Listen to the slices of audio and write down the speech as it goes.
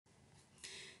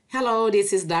Hello,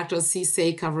 this is Dr.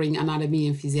 Cisse covering anatomy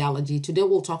and physiology. Today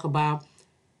we'll talk about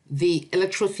the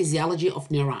electrophysiology of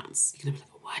neurons. You're going to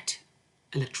be like, what?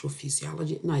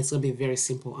 Electrophysiology? No, it's going to be very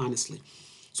simple, honestly.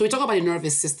 So we talk about the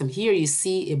nervous system. Here you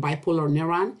see a bipolar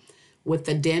neuron with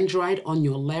the dendrite on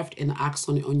your left and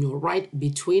axon on your right.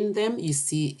 Between them, you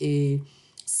see a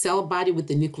cell body with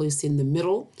the nucleus in the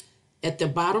middle. At the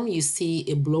bottom, you see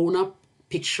a blown up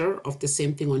picture of the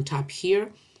same thing on top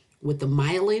here, with the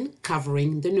myelin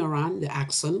covering the neuron, the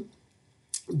axon.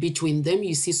 Between them,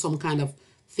 you see some kind of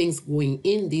things going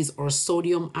in. These are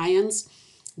sodium ions.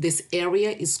 This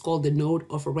area is called the node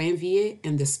of Ranvier,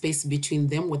 and the space between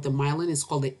them with the myelin is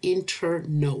called the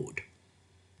internode.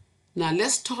 Now,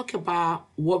 let's talk about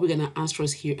what we're going to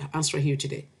answer here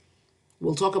today.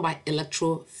 We'll talk about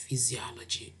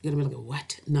electrophysiology. You're going to be like,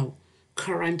 what? No.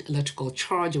 Current, electrical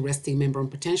charge, resting membrane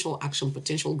potential, action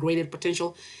potential, gradient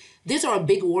potential. These are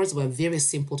big words, but very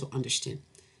simple to understand.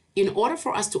 In order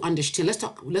for us to understand,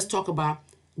 let's talk about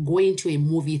going to a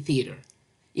movie theater.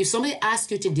 If somebody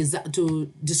asks you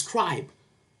to describe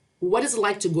what it's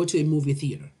like to go to a movie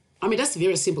theater, I mean, that's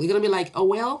very simple. You're going to be like, oh,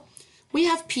 well, we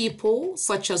have people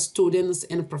such as students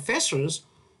and professors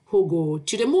who go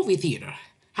to the movie theater.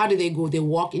 How do they go? They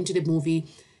walk into the movie.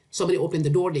 Somebody open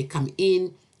the door. They come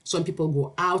in. Some people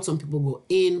go out. Some people go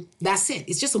in. That's it.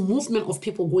 It's just a movement of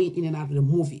people going in and out of the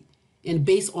movie. And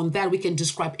based on that, we can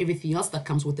describe everything else that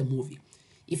comes with the movie.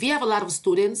 If you have a lot of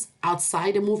students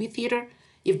outside the movie theater,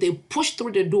 if they push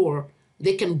through the door,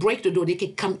 they can break the door, they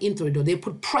can come in through the door. They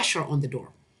put pressure on the door.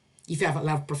 If you have a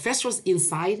lot of professors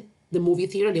inside the movie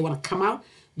theater, they want to come out,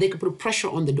 they can put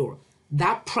pressure on the door.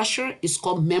 That pressure is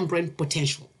called membrane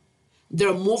potential.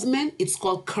 Their movement, it's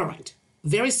called current.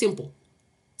 Very simple.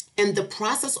 And the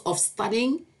process of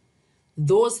studying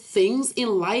those things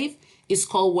in life is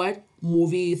called what?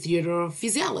 Movie theater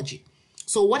physiology.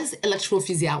 So what is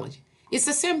electrophysiology? It's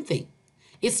the same thing.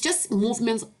 It's just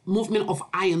movement of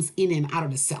ions in and out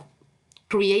of the cell,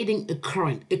 creating a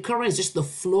current. A current is just the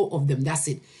flow of them. That's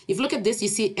it. If you look at this, you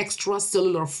see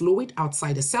extracellular fluid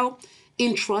outside the cell,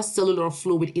 intracellular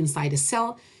fluid inside the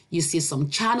cell. You see some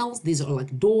channels. These are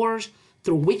like doors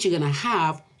through which you're going to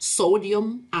have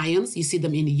sodium ions. You see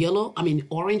them in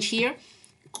orange here,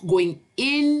 going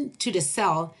into the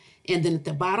cell. And then at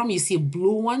the bottom, you see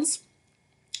blue ones.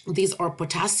 These are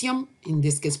potassium, in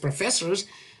this case, professors,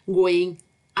 going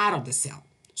out of the cell.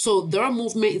 So their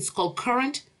movement is called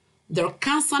current. Their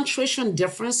concentration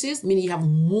differences, meaning you have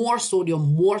more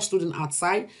sodium, more student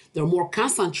outside, they're more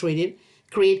concentrated,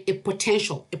 create a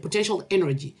potential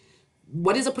energy.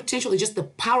 What is a potential? It's just the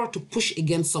power to push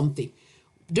against something.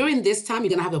 During this time, you're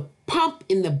going to have a pump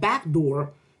in the back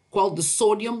door called the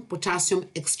sodium-potassium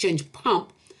exchange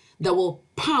pump that will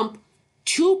pump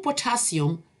 2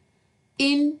 potassium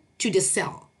into the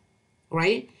cell,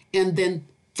 right? And then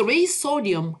 3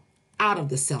 sodium out of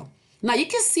the cell. Now you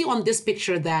can see on this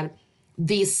picture that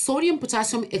the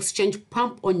sodium-potassium exchange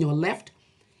pump on your left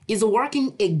is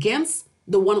working against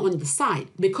the one on the side,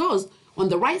 because on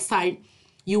the right side,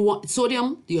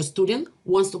 sodium, your student,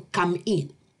 wants to come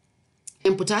in,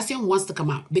 and potassium wants to come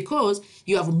out because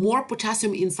you have more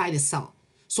potassium inside the cell.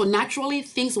 So naturally,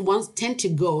 things tend to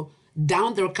go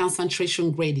down their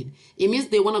concentration gradient. It means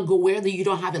they want to go where you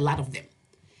don't have a lot of them.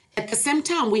 At the same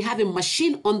time, we have a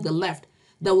machine on the left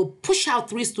that will push out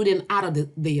 3 students out of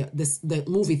the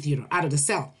movie theater, out of the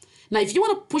cell. Now, if you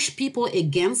want to push people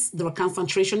against their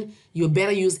concentration, you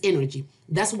better use energy.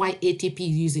 That's why ATP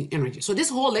is using energy. So this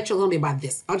whole lecture is going to be about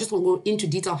this. I just want to go into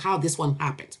detail how this one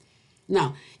happened.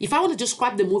 Now, if I want to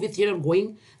describe the movie theater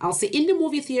going, I'll say in the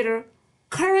movie theater,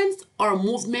 currents are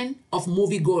movement of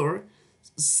moviegoer,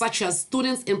 such as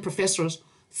students and professors,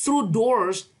 through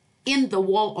doors in the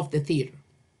wall of the theater.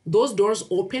 Those doors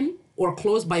open or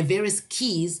close by various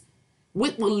keys,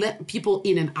 which will let people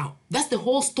in and out. That's the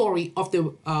whole story of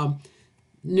the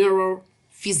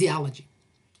neurophysiology.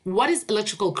 What is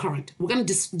electrical current? We're going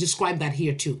to describe that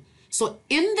here too. So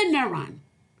in the neuron,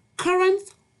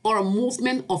 currents are a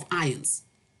movement of ions,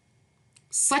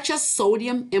 such as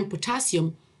sodium and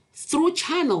potassium, through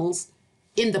channels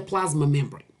in the plasma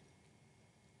membrane.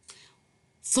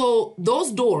 So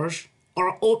those doors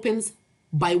are opened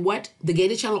by what? The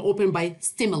gated channel opened by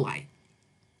stimuli,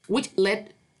 which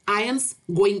let ions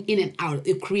going in and out.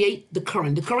 It create the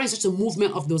current. The current is just a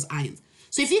movement of those ions.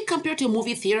 So if you compare to a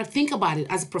movie theater, think about it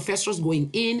as professors going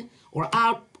in or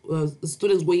out,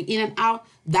 students going in and out.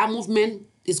 That movement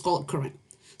is called current.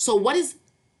 So what is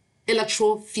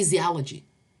electrophysiology?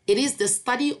 It is the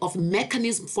study of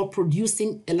mechanisms for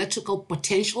producing electrical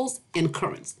potentials and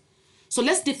currents. So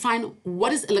let's define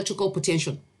what is electrical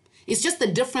potential. It's just the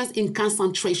difference in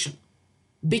concentration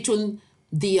between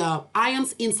the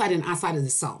ions inside and outside of the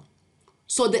cell.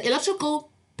 So the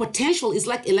electrical potential is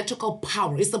like electrical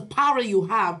power. It's the power you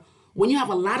have when you have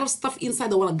a lot of stuff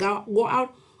inside that want to go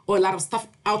out, or a lot of stuff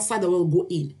outside that will go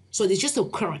in. So it's just a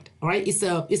current, all right? It's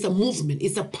a movement,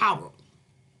 it's a power.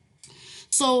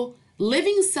 So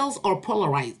living cells are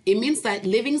polarized. It means that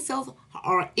living cells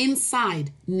are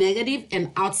inside negative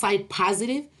and outside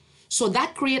positive. So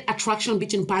that create attraction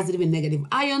between positive and negative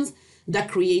ions that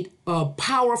create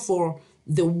power for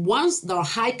the ones that are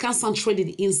high concentrated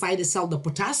inside the cell, the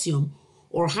potassium,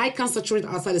 or high concentrated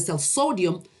outside the cell,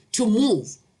 sodium, to move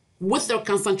with their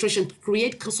concentration to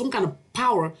create some kind of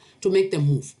power to make them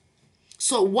move.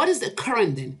 So what is the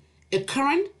current then? A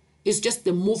current is just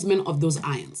the movement of those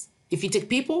ions. If you take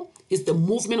people, it's the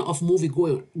movement of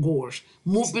moviegoers,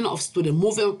 movement of students,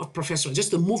 movement of professors,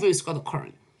 just the movement is called the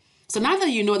current. So now that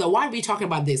you know that, why are we talking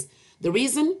about this? The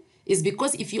reason is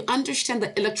because if you understand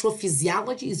that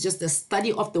electrophysiology is just the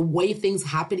study of the way things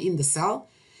happen in the cell,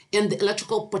 and the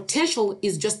electrical potential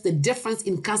is just the difference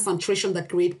in concentration that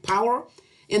create power,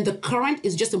 and the current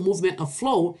is just a movement of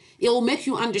flow, it will make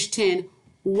you understand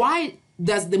why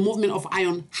does the movement of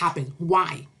ion happen.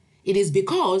 Why? It is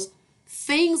because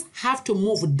things have to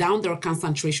move down their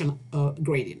concentration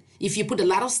gradient. If you put a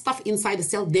lot of stuff inside the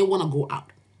cell, they want to go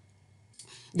out.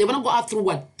 They want to go out through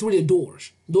what? Through the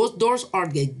doors. Those doors are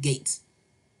the gates.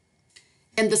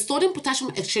 And the sodium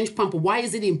potassium exchange pump, why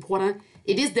is it important?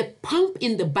 It is the pump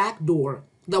in the back door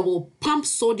that will pump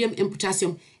sodium and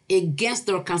potassium against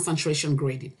their concentration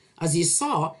gradient. As you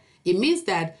saw, it means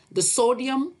that the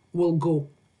sodium will go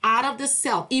out of the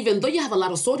cell. Even though you have a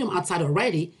lot of sodium outside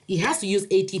already, it has to use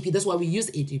ATP. That's why we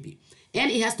use ATP. And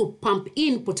it has to pump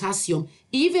in potassium,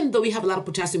 even though we have a lot of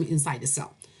potassium inside the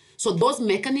cell. So those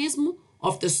mechanisms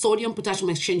of the sodium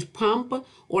potassium exchange pump,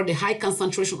 or the high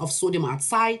concentration of sodium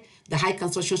outside, the high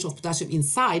concentration of potassium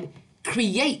inside,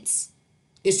 creates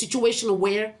a situation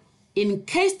where in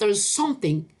case there is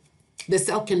something, the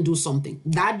cell can do something.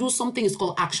 That do something is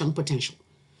called action potential.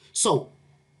 So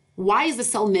why is the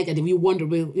cell negative? You wonder,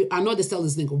 well, I know the cell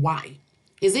is negative. Why?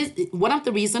 Is it one of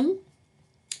the reasons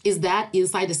is that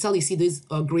inside the cell, you see these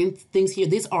green things here.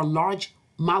 These are large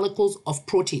molecules of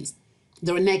proteins.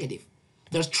 They're negative.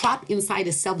 They're trapped inside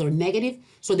the cell. They're negative,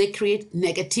 so they create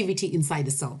negativity inside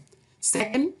the cell.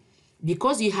 Second,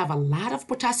 because you have a lot of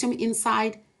potassium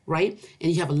inside, right,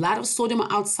 and you have a lot of sodium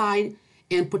outside,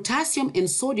 and potassium and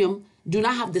sodium do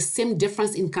not have the same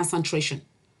difference in concentration.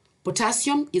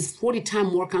 Potassium is 40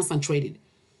 times more concentrated.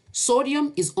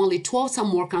 Sodium is only 12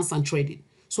 times more concentrated.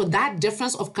 So that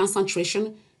difference of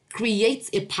concentration creates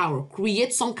a power,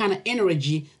 creates some kind of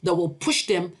energy that will push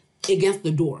them against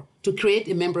the door to create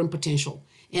a membrane potential.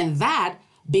 And that,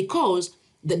 because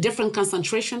the different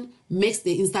concentration makes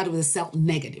the inside of the cell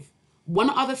negative. One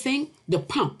other thing, the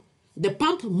pump. The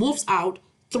pump moves out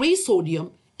 3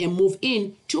 sodium and move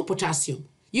in 2 potassium.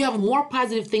 You have more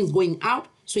positive things going out,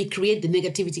 so it creates the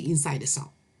negativity inside the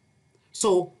cell.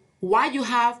 So why you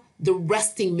have the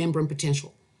resting membrane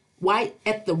potential? Why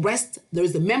at the rest there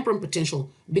is the membrane potential?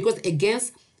 Because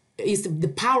against is the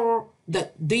power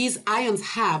that these ions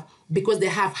have, because they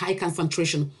have high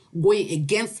concentration going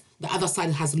against the other side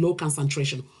that has low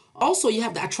concentration. Also, you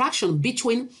have the attraction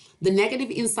between the negative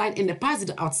inside and the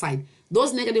positive outside.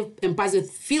 Those negative and positive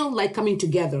feel like coming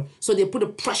together, so they put a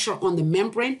pressure on the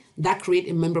membrane that create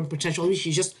a membrane potential, which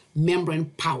is just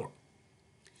membrane power.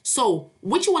 So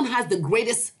which one has the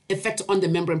greatest effect on the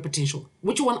membrane potential?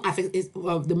 Which one affects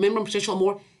the membrane potential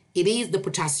more? It is the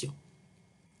potassium.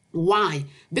 Why?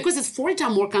 Because it's 40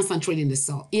 times more concentrated in the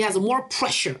cell. It has more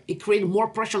pressure. It creates more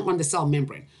pressure on the cell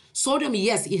membrane. Sodium,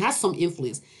 yes, it has some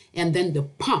influence. And then the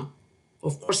pump,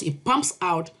 of course, it pumps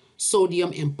out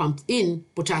sodium and pumps in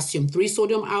potassium. 3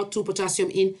 sodium out, 2 potassium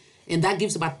in, and that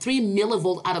gives about 3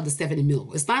 millivolts out of the 70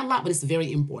 millivolts. It's not a lot, but it's very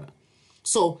important.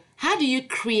 So how do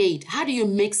you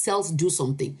make cells do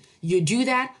something? You do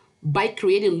that by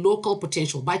creating local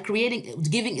potential, by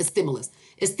giving a stimulus.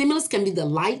 A stimulus can be the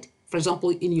light, for example,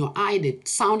 in your eye, the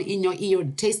sound in your ear,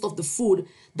 the taste of the food,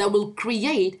 that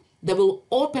will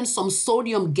open some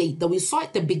sodium gate that we saw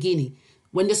at the beginning.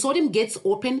 When the sodium gates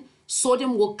open,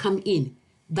 sodium will come in.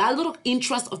 That little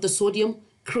interest of the sodium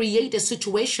create a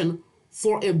situation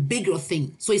for a bigger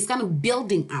thing. So it's kind of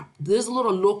building up. There's a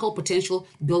little local potential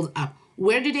build up.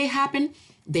 Where do they happen?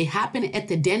 They happen at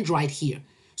the dendrite here.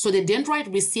 So the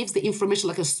dendrite receives the information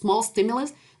like a small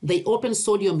stimulus. They open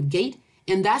sodium gate,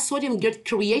 and that sodium gate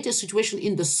creates a situation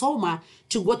in the soma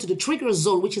to go to the trigger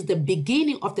zone, which is the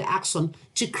beginning of the axon,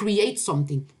 to create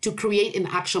something, to create an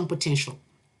action potential.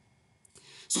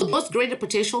 So those greater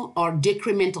potential are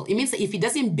decremental. It means that if it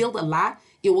doesn't build a lot,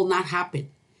 it will not happen.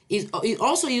 It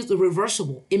also is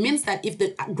reversible. It means that if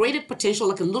the graded potential,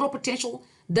 like a little potential,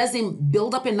 doesn't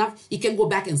build up enough, it can go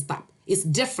back and stop. It's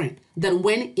different than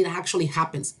when it actually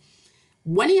happens.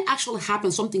 When it actually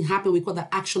happens, something happens, we call that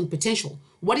action potential.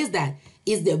 What is that?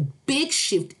 It's the big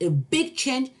shift, a big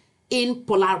change in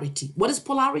polarity. What is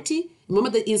polarity? Remember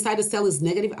that inside the cell is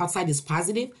negative, outside is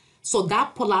positive. So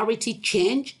that polarity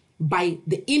change by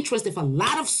the interest of a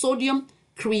lot of sodium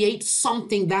creates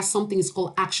something. That something is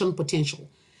called action potential.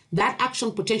 That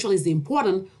action potential is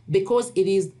important because it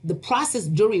is the process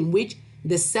during which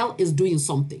the cell is doing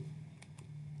something.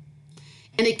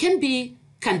 And it can be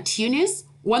continuous.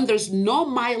 When there's no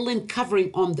myelin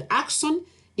covering on the axon,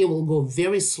 it will go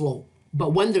very slow.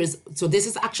 But when there is, so this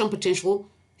is action potential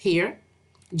here,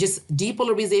 just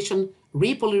depolarization,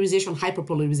 repolarization,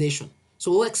 hyperpolarization.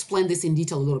 So we'll explain this in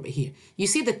detail a little bit here. You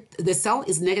see that the cell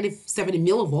is negative 70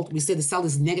 millivolt. We say the cell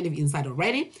is negative inside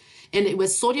already. And when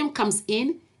sodium comes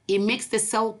in, it makes the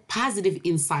cell positive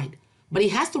inside. But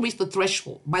it has to reach the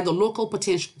threshold by the local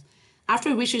potential. After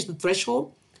it reaches the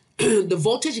threshold, the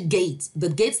voltage gates, the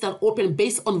gates that open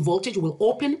based on voltage will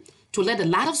open to let a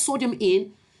lot of sodium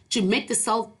in to make the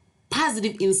cell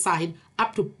positive inside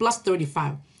up to plus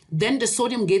 35. Then the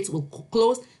sodium gates will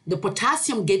close, the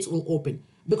potassium gates will open.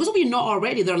 Because we know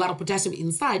already there are a lot of potassium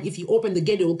inside, if you open the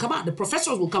gate, it will come out. The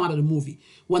professors will come out of the movie.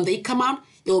 When they come out,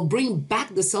 it will bring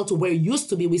back the cell to where it used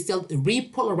to be. We still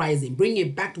repolarizing, bring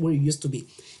it back to where it used to be.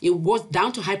 It goes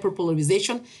down to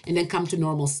hyperpolarization and then come to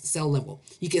normal cell level.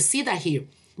 You can see that here.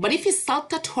 But if it's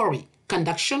saltatory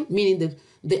conduction, meaning that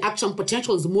the action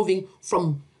potential is moving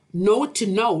from node to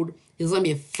node, it's going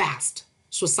to be fast.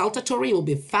 So saltatory will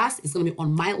be fast. It's going to be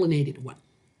unmyelinated one.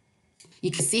 You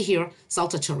can see here,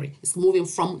 saltatory. It's moving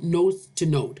from node to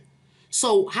node.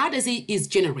 So how does it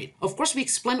generate? Of course, we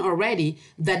explained already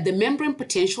that the membrane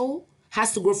potential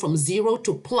has to go from 0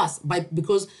 to plus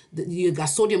because you got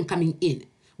sodium coming in.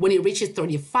 When it reaches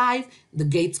 35, the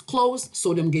gates close,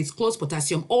 sodium gates close,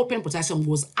 potassium open, potassium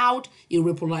goes out, it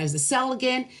repolarizes the cell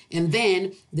again, and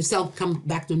then the cell comes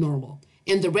back to normal.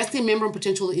 And the resting membrane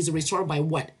potential is restored by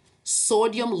what?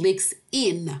 Sodium leaks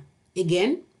in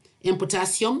again, and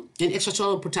potassium, and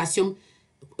extracellular potassium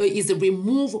is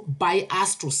removed by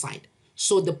astrocyte.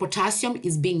 So the potassium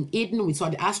is being eaten. We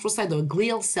saw the astrocyte, the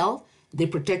glial cell, they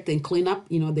protect and clean up,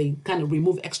 they kind of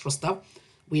remove extra stuff.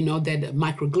 We know that the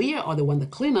microglia are the one that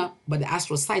clean up, but the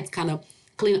astrocytes kind of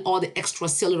clean all the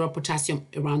extracellular potassium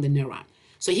around the neuron.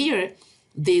 So here,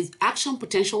 the action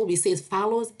potential, we say, it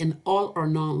follows an all or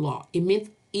none law. It means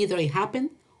either it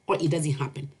happens or it doesn't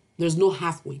happen. There's no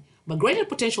halfway. But graded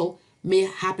potential may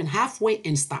happen halfway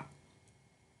and stop.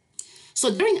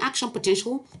 So during action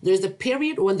potential, there's a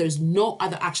period when there's no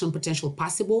other action potential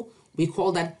possible. We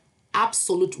call that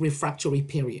absolute refractory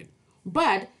period.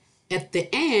 But at the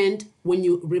end, when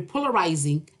you're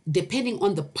repolarizing, depending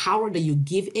on the power that you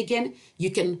give again, you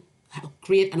can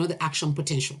create another action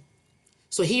potential.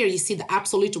 So here you see the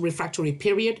absolute refractory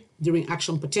period during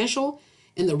action potential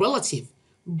and the relative.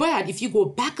 But if you go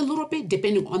back a little bit,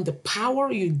 depending on the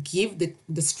power you give,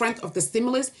 the strength of the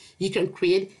stimulus, you can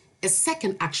create a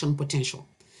second action potential.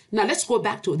 Now let's go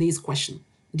back to this question.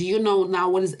 Do you know now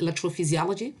what is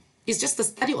electrophysiology? It's just the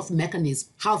study of mechanism,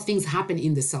 how things happen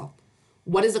in the cell.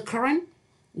 What is occurring?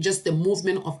 Just the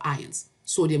movement of ions.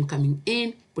 Sodium coming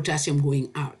in, potassium going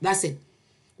out. That's it.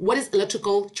 What is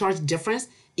electrical charge difference?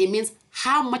 It means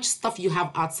how much stuff you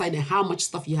have outside and how much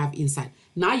stuff you have inside.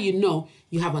 Now you know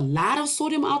you have a lot of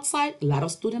sodium outside, a lot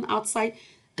of student outside,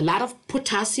 a lot of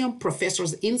potassium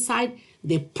professors inside.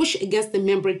 They push against the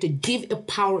membrane to give a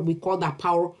power. We call that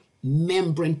power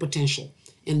membrane potential.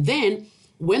 And then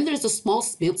when there's a small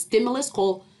stimulus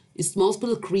called a small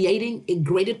stimulus creating a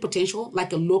graded potential,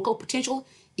 like a local potential,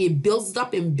 it builds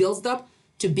up and builds up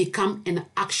to become an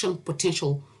action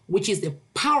potential, which is a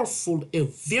powerful, a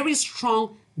very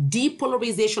strong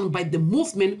depolarization by the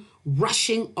movement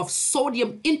rushing of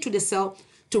sodium into the cell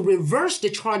to reverse the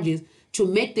charges to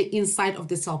make the inside of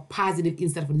the cell positive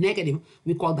instead of negative.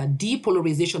 We call that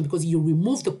depolarization because you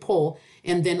remove the pole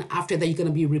and then after that you're going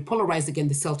to be repolarized again,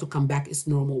 the cell to come back its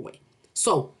normal way.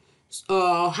 So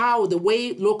how the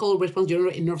way local response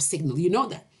generate a nerve signal, you know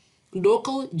that.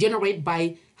 Local generate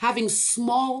by having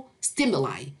small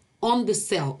stimuli on the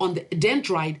cell, on the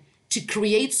dendrite, to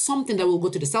create something that will go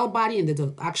to the cell body and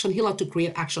the action healer to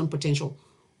create action potential.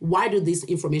 Why do this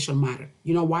information matter?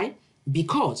 You know why?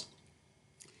 Because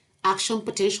action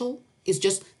potential is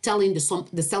just telling the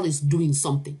cell is doing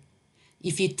something.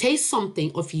 If you taste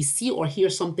something or if you see or hear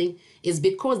something, it's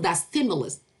because that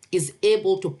stimulus is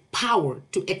able to power,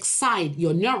 to excite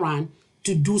your neuron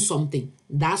to do something.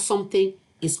 That something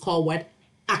is called what?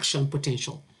 Action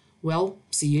potential. Well,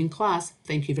 see you in class.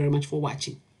 Thank you very much for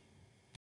watching.